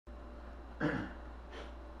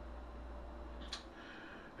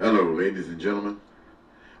Hello, ladies and gentlemen.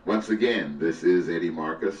 Once again, this is Eddie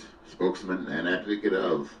Marcus, spokesman and advocate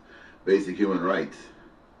of basic human rights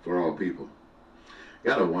for all people.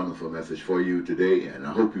 Got a wonderful message for you today, and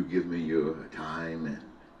I hope you give me your time and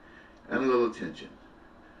a little attention.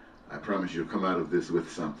 I promise you'll come out of this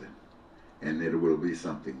with something, and it will be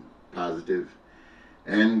something positive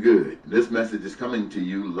and good. This message is coming to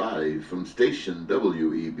you live from station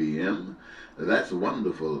WEBM. That's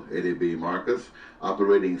wonderful, Eddie B. Marcus,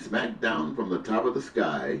 operating smack down from the top of the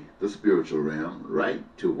sky, the spiritual realm, right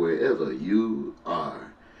to wherever you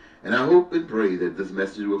are. And I hope and pray that this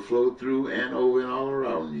message will flow through and over and all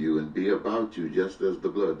around you and be about you just as the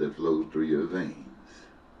blood that flows through your veins.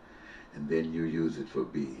 And then you use it for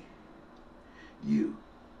you.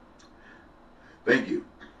 Thank you.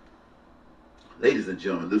 Ladies and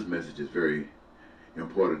gentlemen, this message is very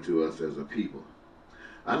important to us as a people.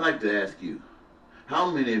 I'd like to ask you, how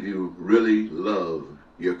many of you really love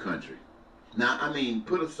your country? Now, I mean,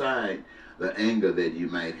 put aside the anger that you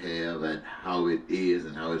might have at how it is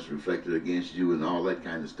and how it's reflected against you and all that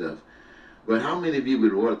kind of stuff. But how many of you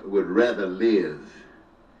would rather live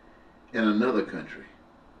in another country?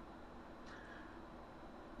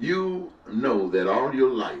 You know that all your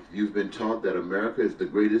life you've been taught that America is the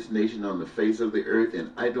greatest nation on the face of the earth,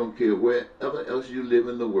 and I don't care wherever else you live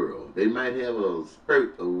in the world. They might have a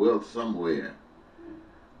spurt of wealth somewhere,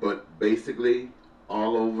 but basically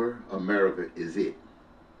all over America is it.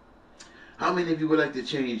 How many of you would like to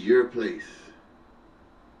change your place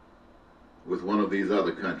with one of these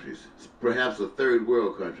other countries, perhaps a third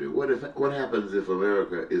world country? What happens if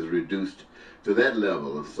America is reduced to that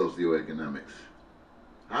level of socioeconomics?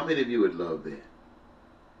 How many of you would love that?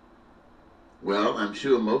 Well, I'm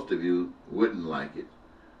sure most of you wouldn't like it.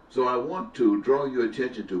 So I want to draw your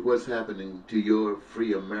attention to what's happening to your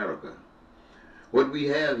free America. What we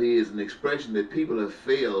have here is an expression that people have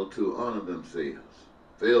failed to honor themselves,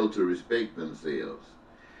 failed to respect themselves.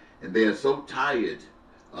 And they are so tired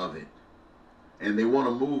of it. And they want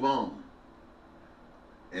to move on.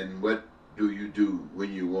 And what do you do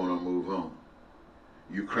when you want to move on?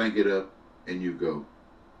 You crank it up and you go.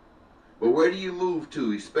 But where do you move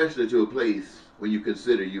to, especially to a place when you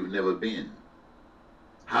consider you've never been?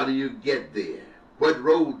 How do you get there? What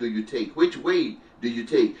road do you take? Which way do you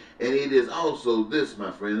take? And it is also this,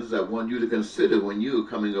 my friends, I want you to consider when you're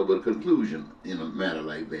coming up with a conclusion in a matter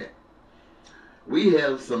like that. We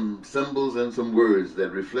have some symbols and some words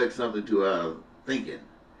that reflect something to our thinking,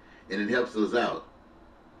 and it helps us out.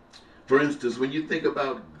 For instance, when you think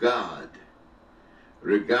about God,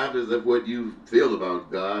 regardless of what you feel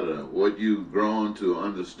about God or what you've grown to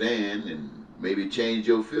understand and maybe change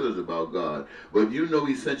your feelings about God, but you know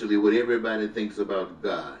essentially what everybody thinks about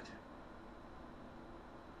God.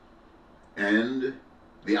 And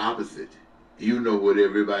the opposite, you know what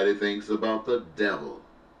everybody thinks about the devil.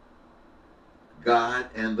 God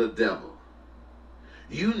and the devil.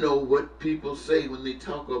 You know what people say when they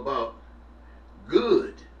talk about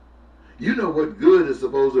good. You know what good is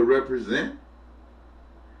supposed to represent.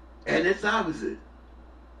 And it's opposite.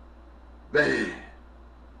 Bad.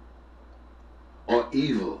 Or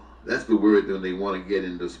evil. That's the word that they want to get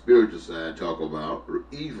into the spiritual side, talk about.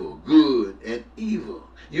 Evil, good, and evil.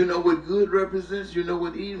 You know what good represents? You know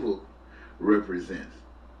what evil represents.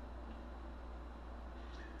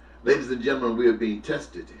 Ladies and gentlemen, we are being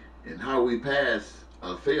tested. And how we pass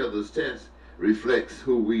or fail this test reflects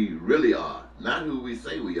who we really are. Not who we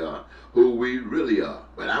say we are, who we really are.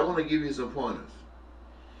 But I want to give you some pointers.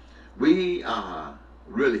 We are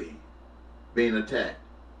really being attacked.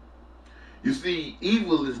 You see,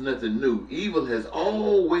 evil is nothing new. Evil has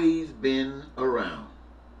always been around.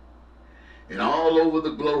 And all over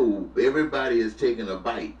the globe, everybody has taken a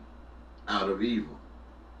bite out of evil.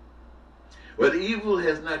 But evil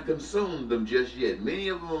has not consumed them just yet. Many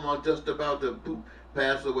of them are just about to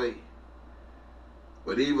pass away.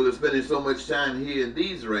 But evil is spending so much time here in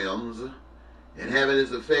these realms and having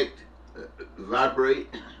its effect vibrate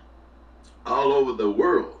all over the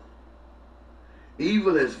world.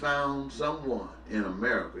 Evil has found someone in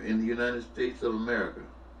America, in the United States of America,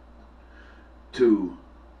 to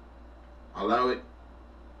allow it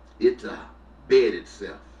to bed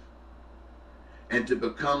itself and to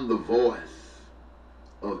become the voice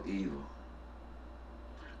of evil,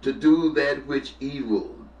 to do that which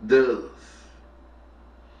evil does.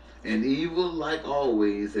 And evil, like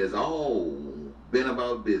always, has all been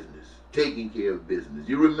about business, taking care of business.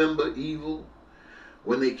 You remember evil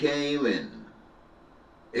when they came and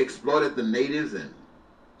exploited the natives and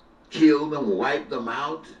killed them, wiped them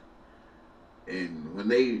out, and when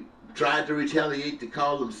they tried to retaliate to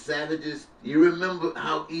call them savages. You remember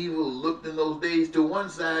how evil looked in those days? To one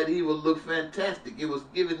side, evil looked fantastic. It was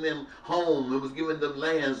giving them home. It was giving them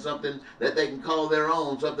land, something that they can call their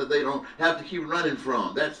own, something they don't have to keep running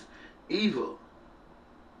from. That's evil.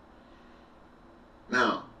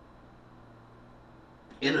 Now,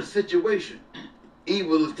 in a situation,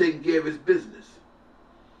 evil is taking care of its business.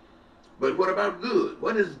 But what about good?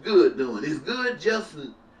 What is good doing? Is good just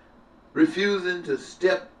refusing to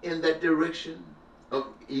step in that direction of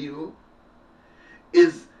evil?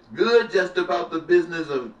 Is good just about the business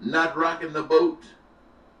of not rocking the boat?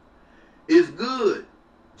 Is good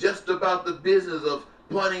just about the business of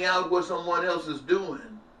pointing out what someone else is doing?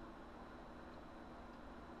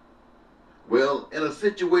 Well, in a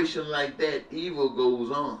situation like that, evil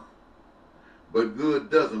goes on, but good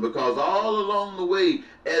doesn't, because all along the way,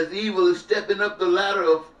 as evil is stepping up the ladder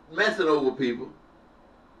of messing over people,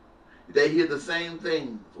 they hear the same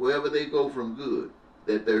things wherever they go from good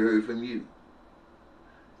that they heard from you.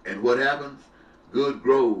 And what happens? Good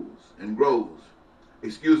grows and grows.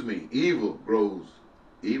 Excuse me, evil grows.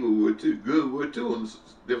 Evil would too. Good would too on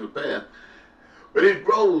a different path. But it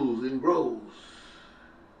grows and grows.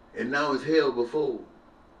 And now it's hell before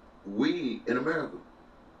we in America.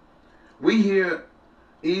 We hear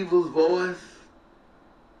evil's voice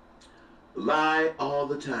lie all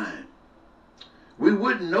the time. We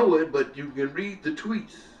wouldn't know it, but you can read the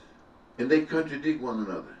tweets and they contradict one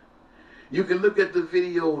another. You can look at the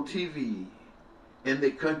video on TV and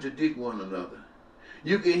they contradict one another.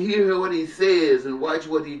 You can hear what he says and watch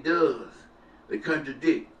what he does. They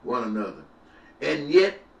contradict one another. And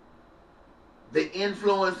yet, the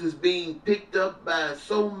influence is being picked up by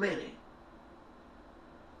so many.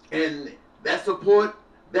 And that support,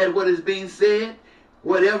 that what is being said,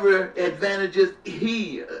 whatever advantages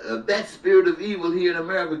that spirit of evil here in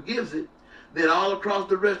America gives it, then all across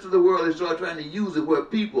the rest of the world they start trying to use it where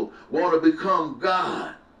people want to become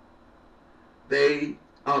God. They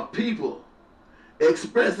are people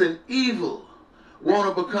expressing evil,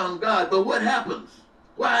 want to become God. But what happens?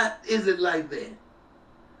 Why is it like that?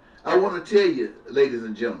 I want to tell you, ladies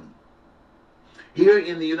and gentlemen, here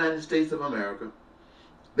in the United States of America,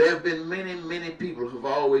 there have been many, many people who have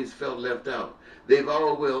always felt left out. They've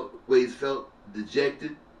always felt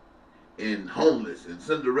dejected and homeless and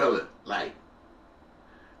Cinderella-like.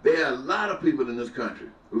 There are a lot of people in this country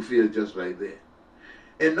who feel just like that.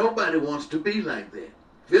 And nobody wants to be like that.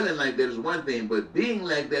 Feeling like that is one thing, but being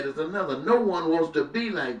like that is another. No one wants to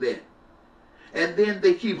be like that. And then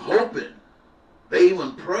they keep hoping. They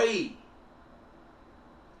even pray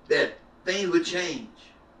that things would change.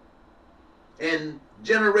 And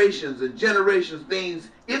generations and generations, things,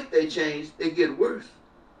 if they change, they get worse.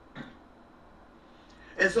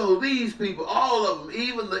 And so these people, all of them,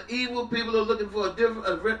 even the evil people are looking for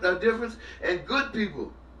a difference, and good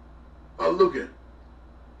people are looking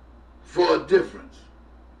for a difference.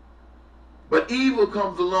 But evil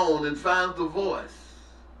comes along and finds a voice.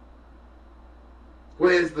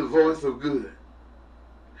 Where's the voice of good?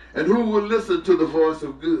 And who will listen to the voice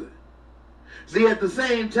of good? See, at the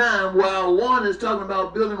same time, while one is talking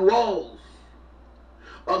about building walls,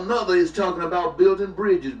 another is talking about building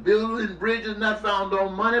bridges. Building bridges not founded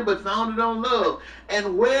on money, but founded on love.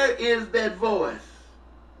 And where is that voice?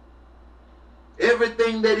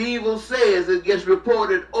 Everything that evil says, it gets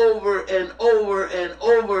reported over and over and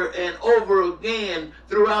over and over again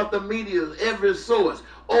throughout the media, every source,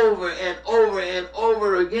 over and over and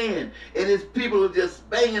over again. And it's people are just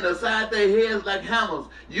banging aside their heads like hammers.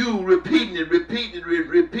 You repeating it, repeating it,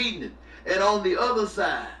 repeating it. And on the other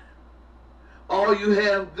side, all you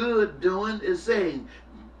have good doing is saying,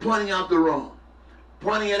 pointing out the wrong,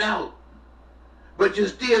 pointing it out. But you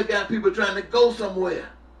still got people trying to go somewhere.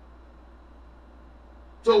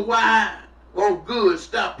 So why won't good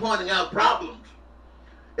stop pointing out problems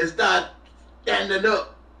and start standing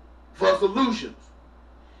up for solutions?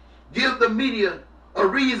 Give the media a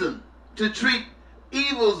reason to treat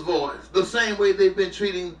evil's voice the same way they've been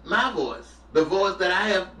treating my voice, the voice that I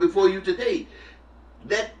have before you today.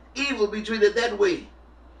 Let evil be treated that way.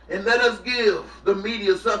 And let us give the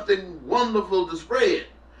media something wonderful to spread.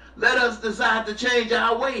 Let us decide to change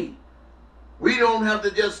our way. We don't have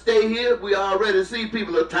to just stay here. We already see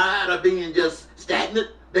people are tired of being just stagnant.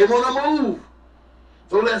 They want to move.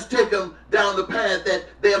 So let's take them down the path that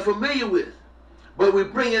they're familiar with. But we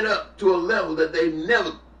bring it up to a level that they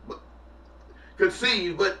never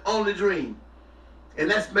conceived, but only dreamed.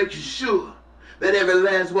 And that's making sure that every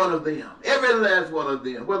last one of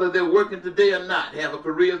them, whether they're working today or not, have a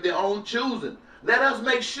career of their own choosing, let us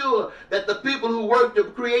make sure that the people who work to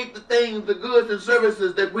create the things, the goods and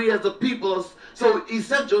services that we as a people are so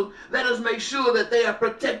essential, let us make sure that they are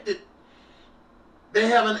protected. They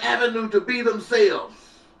have an avenue to be themselves.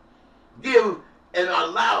 Give and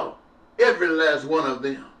allow every last one of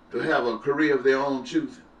them to have a career of their own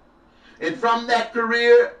choosing. And from that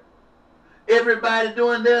career, everybody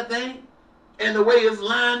doing their thing, and the way it's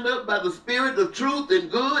lined up by the spirit of truth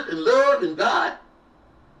and good and love and God,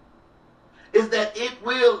 is that it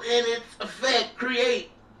will in its effect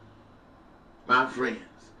create, my friends,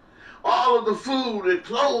 all of the food and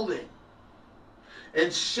clothing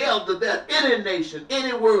and shelter that any nation,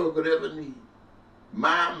 any world could ever need.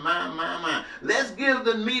 My. Let's give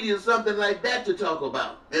the media something like that to talk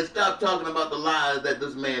about and stop talking about the lies that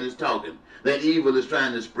this man is talking, that evil is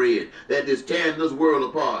trying to spread, that is tearing this world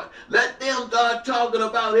apart. Let them start talking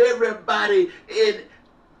about everybody in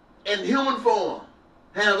human form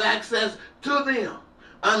have access to them,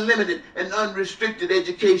 unlimited and unrestricted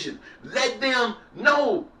education. Let them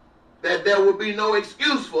know that there will be no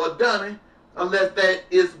excuse for a dummy unless that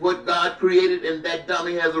is what God created and that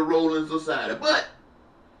dummy has a role in society. But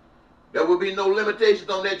there will be no limitations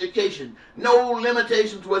on education, no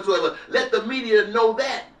limitations whatsoever. Let the media know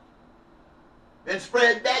that and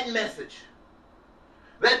spread that message.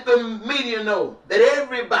 Let the media know that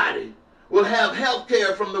everybody will have health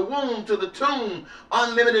care from the womb to the tomb,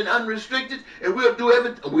 unlimited, unrestricted, and we'll do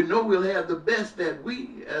everything. We know we'll have the best that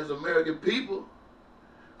we as American people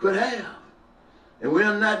could have. And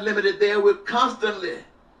we're not limited there. We're constantly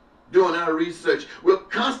doing our research. We're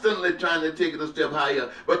constantly trying to take it a step higher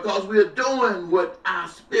because we're doing what our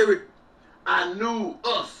spirit, our new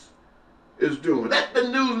us, is doing. Let the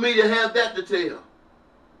news media have that to tell.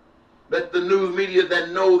 Let the news media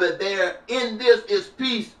that know that there in this is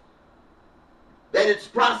peace, that it's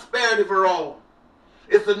prosperity for all.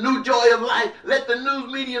 It's a new joy of life. Let the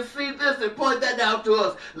news media see this and point that out to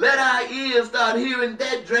us. Let our ears start hearing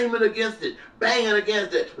that, dreaming against it, banging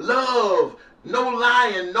against it. Love, no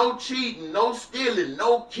lying, no cheating, no stealing,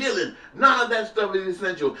 no killing. None of that stuff is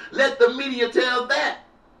essential. Let the media tell that.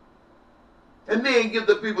 And then give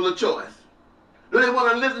the people a choice. Do they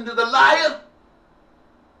want to listen to the liar?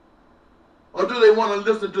 Or do they want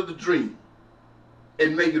to listen to the dream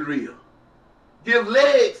and make it real? Give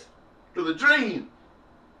legs to the dream.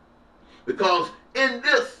 Because in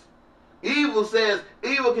this, evil says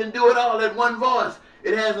evil can do it all at one voice.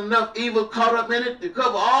 It has enough evil caught up in it to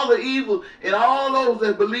cover all the evil and all those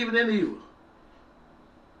that believe in evil.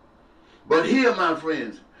 But here, my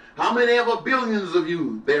friends, how many ever billions of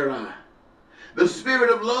you there are? The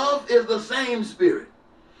spirit of love is the same spirit.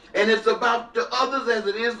 And it's about to others as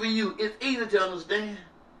it is for you. It's easy to understand.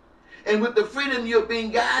 And with the freedom, you're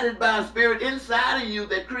being guided by a spirit inside of you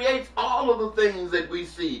that creates all of the things that we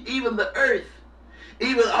see, even the earth,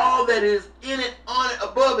 even all that is in it, on it,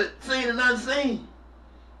 above it, seen and unseen.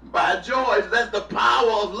 By joy, that's the power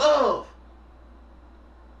of love.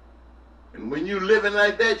 And when you're living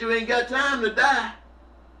like that, you ain't got time to die.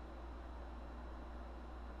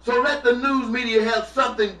 So let the news media have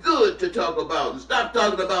something good to talk about and stop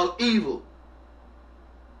talking about evil.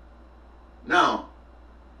 Now,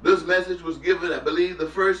 this message was given, I believe, the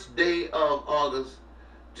first day of August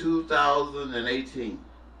 2018.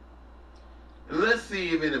 And let's see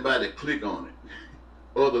if anybody clicked on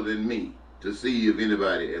it, other than me, to see if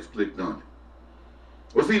anybody has clicked on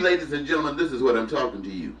it. Well, see, ladies and gentlemen, this is what I'm talking to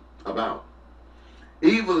you about.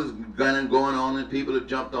 Evil is going on and people have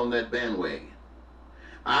jumped on that bandwagon.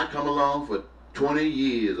 I come along for 20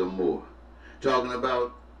 years or more talking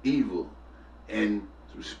about evil and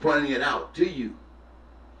pointing it out to you.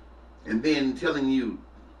 And then telling you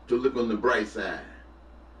to look on the bright side,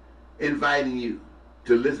 inviting you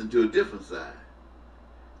to listen to a different side.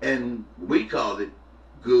 And we call it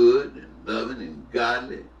good and loving and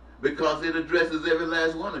godly because it addresses every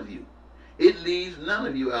last one of you. It leaves none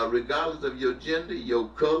of you out, regardless of your gender, your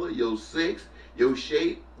color, your sex, your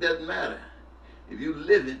shape, doesn't matter. If you're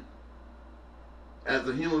living as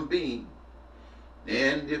a human being,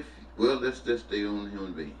 and if, well, let's just stay on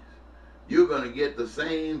human beings, you're going to get the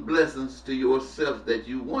same blessings to yourself that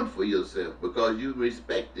you want for yourself because you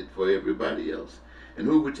respect it for everybody else. And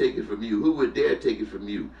who would take it from you? Who would dare take it from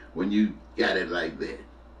you when you got it like that?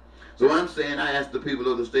 So I'm saying I asked the people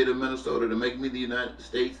of the state of Minnesota to make me the United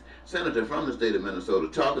States Senator from the state of Minnesota,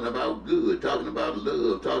 talking about good, talking about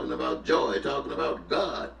love, talking about joy, talking about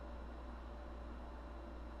God.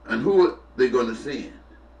 And who are they going to send?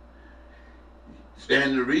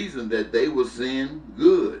 Stand to reason that they will send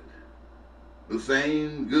good. The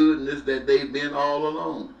same goodness that they've been all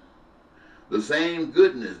along. The same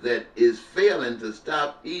goodness that is failing to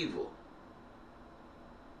stop evil.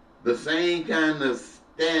 the same kind of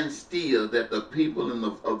standstill that the people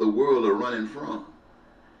of the world are running from.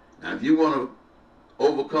 Now, if you want to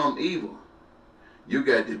overcome evil, you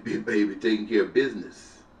got to be, baby, taking care of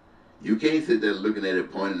business. You can't sit there looking at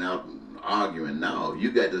it, pointing out and arguing. No,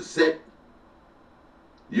 you got to set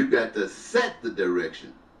the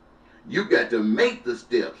direction. You got to make the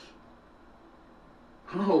steps.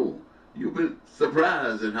 Oh, you've been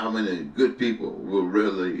surprised at how many good people will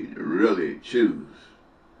really choose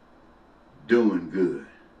doing good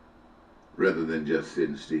rather than just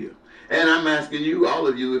sitting still. And I'm asking you, all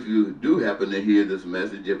of you, if you do happen to hear this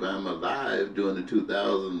message, if I'm alive during the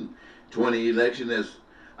 2020 election,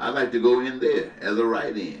 I'd like to go in there as a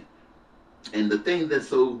write-in. And the thing that's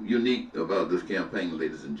so unique about this campaign,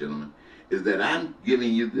 ladies and gentlemen, is that I'm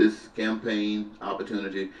giving you this campaign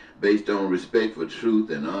opportunity based on respect for truth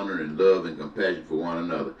and honor and love and compassion for one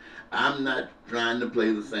another. I'm not trying to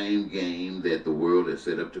play the same game that the world has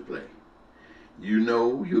set up to play. You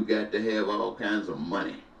know you got to have all kinds of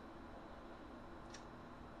money.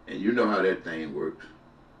 And you know how that thing works.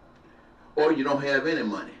 Or you don't have any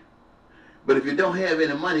money. But if you don't have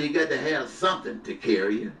any money, you got to have something to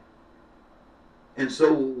carry you. And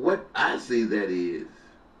so what I see that is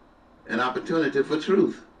an opportunity for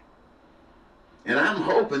truth. And I'm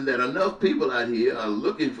hoping that enough people out here are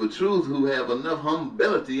looking for truth who have enough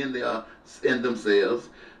humility in themselves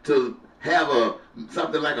to have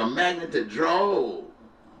something like a magnet to draw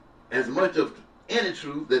as much of any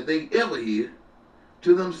truth that they ever hear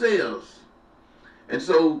to themselves. And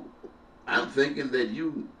so I'm thinking that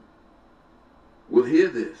you will hear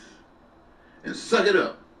this and suck it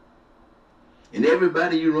up. And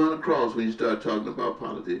everybody you run across when you start talking about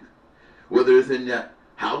politics, whether it's in your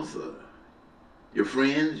house or your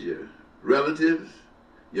friends, your relatives,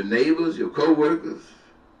 your neighbors, your co-workers,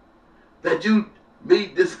 that you be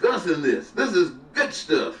discussing this. This is good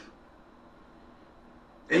stuff.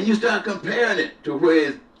 And you start comparing it to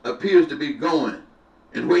where it appears to be going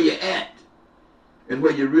and where you're at and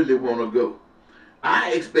where you really want to go.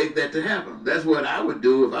 I expect that to happen. That's what I would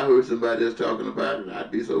do if I heard somebody else talking about it.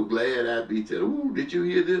 I'd be so glad. I'd be telling, ooh, did you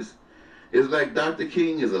hear this? It's like Dr.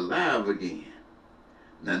 King is alive again.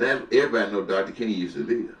 Now that everybody knows Dr. King used to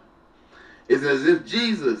live. It's as if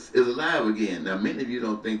Jesus is alive again. Now many of you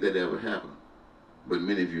don't think that ever happened, but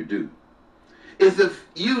many of you do. It's as if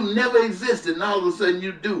you never existed and all of a sudden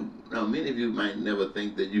you do. Now many of you might never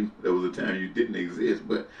think that there was a time you didn't exist,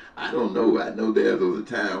 but I don't know. I know there was a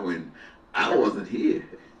time when I wasn't here,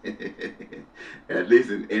 at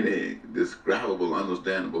least in any describable,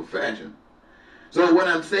 understandable fashion. So what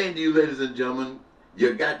I'm saying to you, ladies and gentlemen,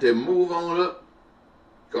 you got to move on up,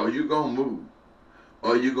 because you're going to move.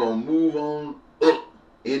 Or you're going to move on up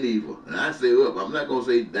in evil. And I say up, I'm not going to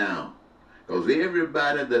say down. Because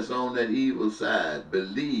everybody that's on that evil side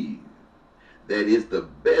believe that it's the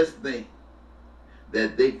best thing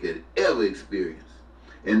that they could ever experience.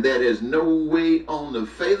 And that there's no way on the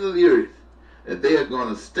face of the earth that they are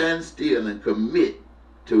going to stand still and commit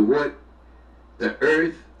to what the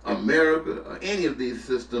earth, America, or any of these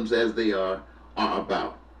systems as they are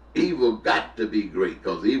about. Evil got to be great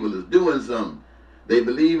because evil is doing something. They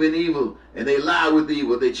believe in evil and they lie with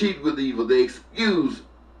evil, they cheat with evil, they excuse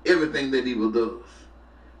everything that evil does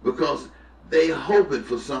because they hoping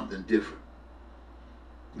for something different.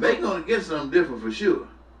 They're going to get something different for sure.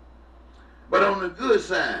 But on the good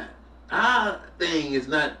side, our thing is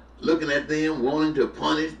not looking at them, wanting to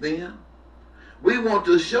punish them. We want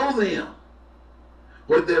to show them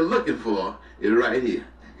what they're looking for is right here.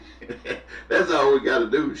 That's all we got to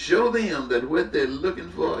do. Show them that what they're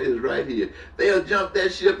looking for is right here. They'll jump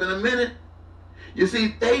that ship in a minute. You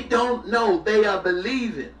see, they don't know. They are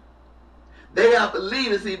believing. They are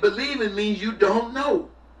believing. See, believing means you don't know.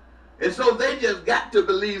 And so they just got to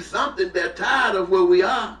believe something. They're tired of where we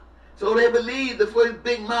are. So they believe the first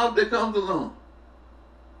big mouth that comes along.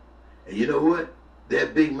 And you know what?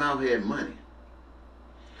 That big mouth had money.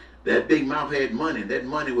 That big mouth had money. That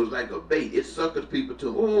money was like a bait. It suckers people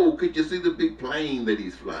to, oh, could you see the big plane that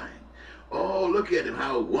he's flying? Oh, look at him,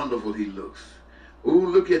 how wonderful he looks. Oh,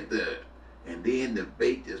 look at and then the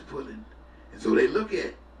bait is pulling. And so they look at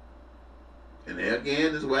it. And there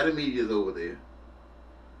again, this is why the media is over there.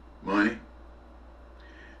 Money.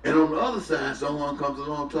 And on the other side, someone comes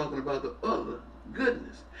along talking about the other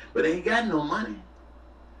goodness. But they ain't got no money.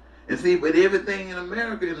 And see, but everything in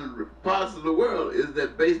America and parts of the world is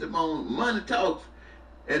that based upon money talks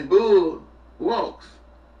and bull walks.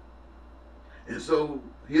 And so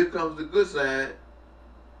here comes the good side,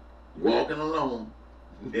 walking along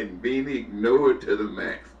and being ignored to the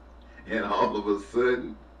max. And all of a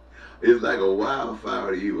sudden, it's like a wildfire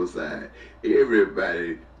on the evil side.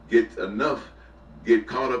 Everybody get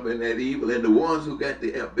caught up in that evil. And the ones who got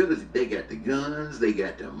the ability, they got the guns, they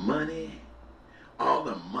got the money, all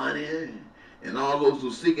the money, and all those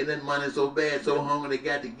who seeking that money so bad, so hungry, they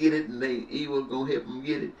got to get it, and they evil gonna help them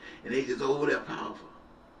get it, and they just over there powerful.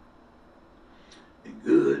 And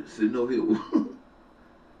good sitting over here,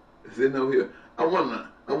 sitting over here. I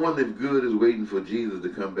wonder if good is waiting for Jesus to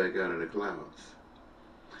come back out of the clouds.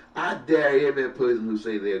 I dare every person who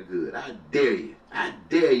say they're good. I dare you. I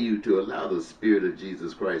dare you to allow the Spirit of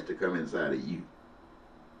Jesus Christ to come inside of you.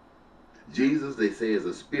 Jesus, they say, is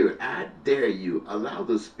a spirit. I dare you. Allow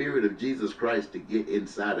the Spirit of Jesus Christ to get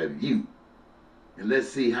inside of you. And let's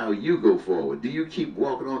see how you go forward. Do you keep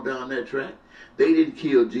walking on down that track? They didn't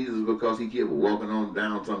kill Jesus because he kept walking on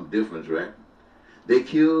down some different track. They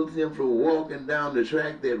killed him for walking down the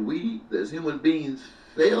track that we, as human beings,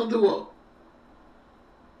 failed to walk.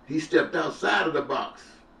 He stepped outside of the box.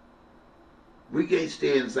 We can't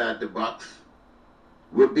stay inside the box.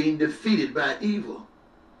 We're being defeated by evil.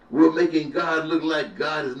 We're making God look like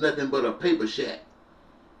God is nothing but a paper shack.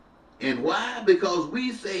 And why? Because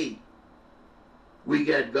we say we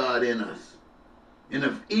got God in us. And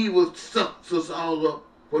if evil sucks us all up,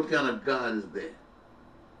 what kind of God is that?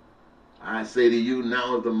 I say to you,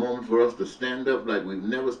 now is the moment for us to stand up like we've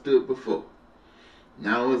never stood before.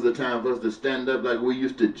 Now is the time for us to stand up like we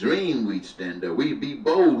used to dream we'd stand up. We'd be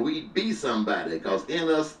bold. We'd be somebody, because in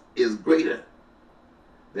us is greater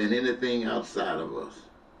than anything outside of us.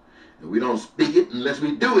 And we don't speak it unless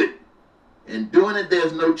we do it. And doing it,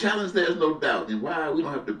 there's no challenge, there's no doubt. And why? We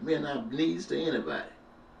don't have to bend our knees to anybody.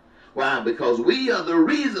 Why? Because we are the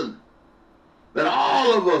reason that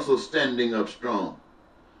all of us are standing up strong.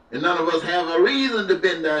 And none of us have a reason to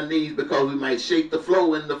bend our knees, because we might shake the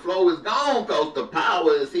flow, and the flow is gone because the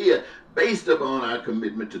power is here, based upon our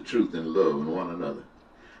commitment to truth and love and one another.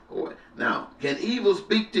 Now, can evil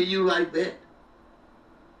speak to you like that?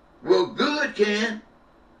 Well, good can,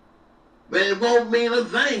 but it won't mean a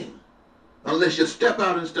thing unless you step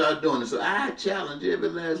out and start doing it. So I challenge every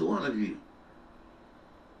last one of you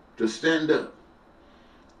to stand up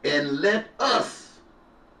and let us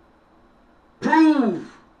prove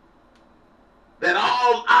that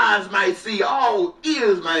all eyes might see, all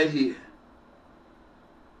ears might hear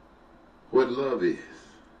what love is.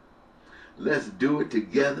 Let's do it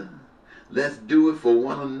together. Let's do it for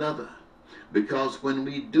one another. Because when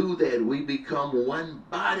we do that, we become one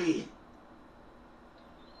body.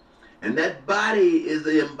 And that body is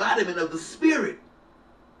the embodiment of the Spirit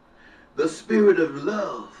of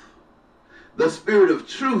love, the Spirit of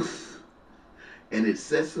truth, and it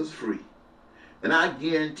sets us free. And I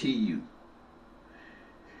guarantee you,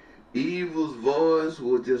 evil's voice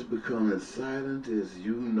will just become as silent as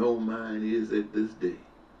you know mine is at this day.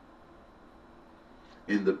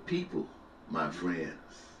 And the people, my friends,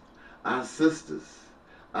 our sisters,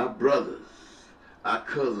 our brothers, our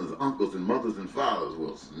cousins, uncles, and mothers and fathers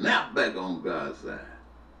will snap back on God's side.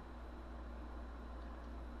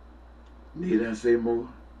 Need I say more?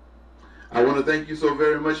 I want to thank you so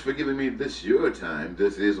very much for giving me this your time.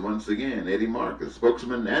 This is, once again, Eddie Marcus,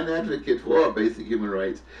 spokesman and advocate for basic human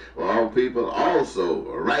rights for all people, also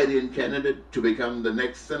a write-in candidate to become the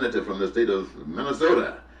next senator from the state of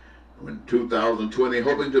Minnesota in 2020,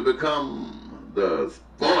 hoping to become the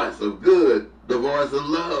voice of good, the voice of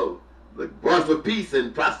love, the voice of peace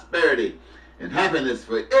and prosperity and happiness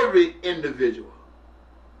for every individual,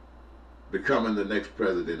 becoming the next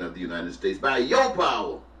president of the United States by your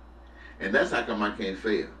power. And that's how come I can't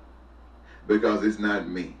fail. Because it's not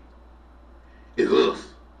me. It's us.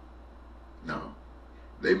 No.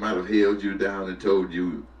 They might have held you down and told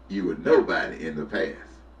you you were nobody in the past.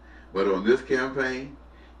 But on this campaign,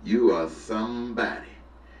 you are somebody.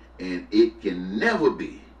 And it can never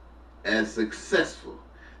be as successful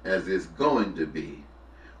as it's going to be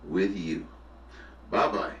with you.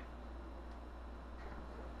 Bye-bye.